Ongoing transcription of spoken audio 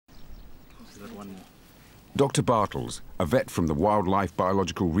Dr. Bartels, a vet from the Wildlife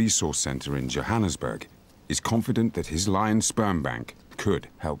Biological Resource Centre in Johannesburg, is confident that his lion sperm bank could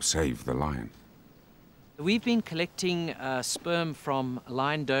help save the lion. We've been collecting sperm from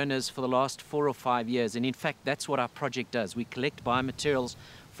lion donors for the last 4 or 5 years, and in fact that's what our project does. We collect biomaterials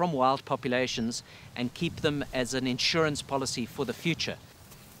from wild populations and keep them as an insurance policy for the future.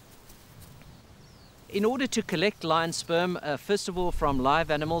 In order to collect lion sperm, first of all from live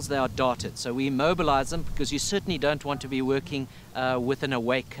animals, they are darted. So we immobilize them because you certainly don't want to be working with an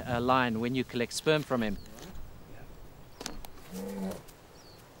awake lion when you collect sperm from him.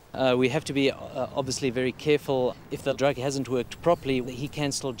 We have to be obviously very careful. If the drug hasn't worked properly, he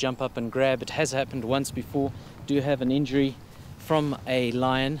can still jump up and grab. It has happened once before. Do have an injury from a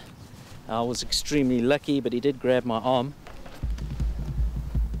lion. I was extremely lucky, but he did grab my arm.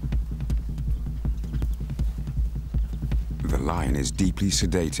 The lion is deeply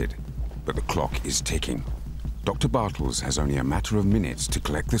sedated, but the clock is ticking. Dr. Bartels has only a matter of minutes to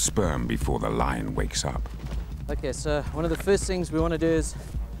collect the sperm before the lion wakes up. Okay, so one of the first things we want to do is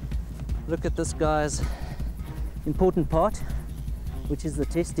look at this guy's important part, which is the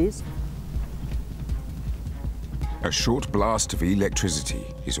testes. A short blast of electricity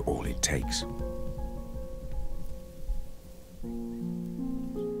is all it takes.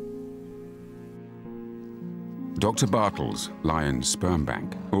 Dr. Bartels' lion sperm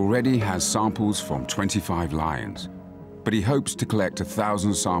bank already has samples from 25 lions, but he hopes to collect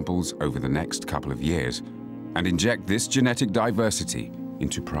 1,000 samples over the next couple of years and inject this genetic diversity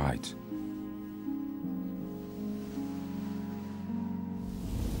into prides.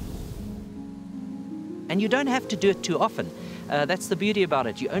 And you don't have to do it too often. That's the beauty about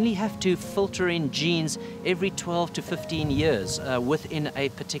it. You only have to filter in genes every 12 to 15 years within a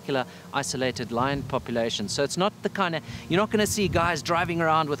particular isolated lion population. So it's not the kind of, you're not going to see guys driving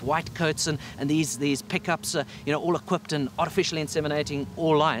around with white coats and these pickups, you know, all equipped and artificially inseminating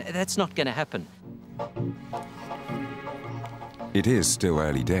all lion. That's not going to happen. It is still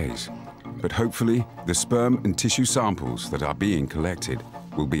early days, but hopefully the sperm and tissue samples that are being collected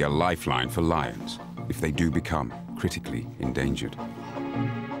will be a lifeline for lions if they do become critically endangered.